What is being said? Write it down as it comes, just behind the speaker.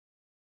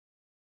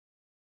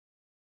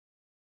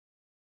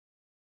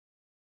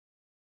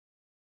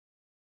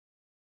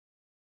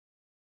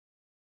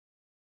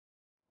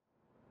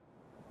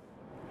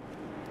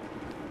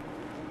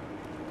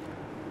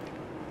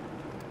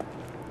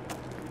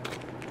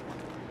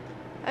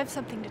have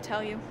something to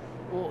tell you.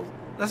 Well,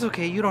 that's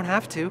okay. You don't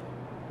have to.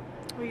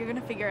 Well, you're gonna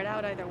figure it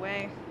out either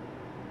way.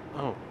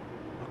 Oh,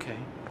 okay.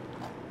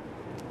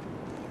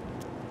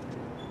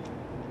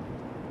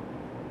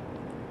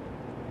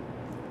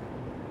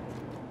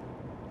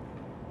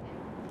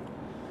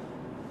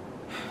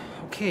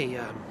 Okay,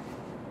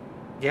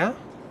 yeah?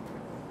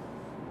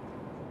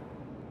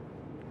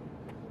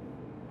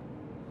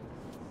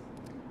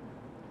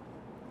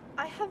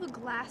 I have a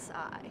glass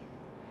eye.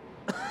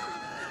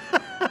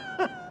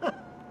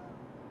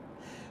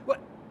 What?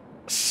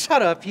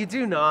 Shut up, you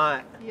do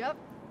not. Yep.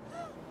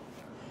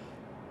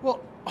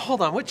 Well,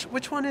 hold on,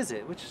 which one is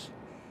it?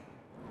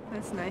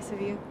 That's nice of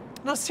you.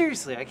 No,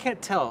 seriously, I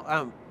can't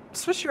tell.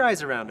 Switch your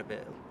eyes around a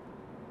bit.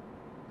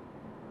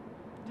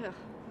 Ugh,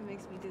 that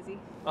makes me dizzy.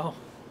 Oh.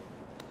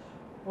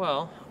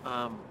 Well,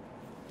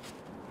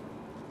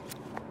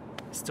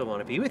 still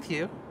want to be with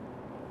you.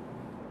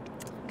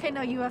 Okay,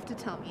 now you have to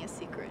tell me a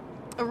secret.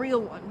 A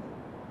real one.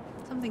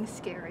 Something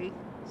scary.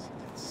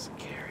 Something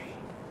scary.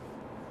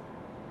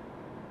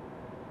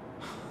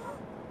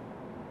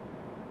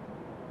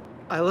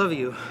 I love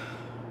you.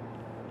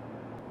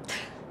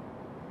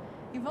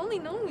 You've only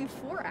known me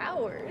 4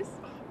 hours.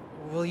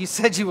 Well, you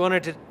said you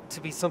wanted it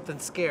to be something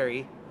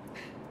scary.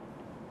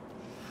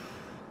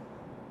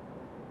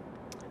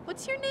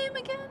 What's your name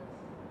again?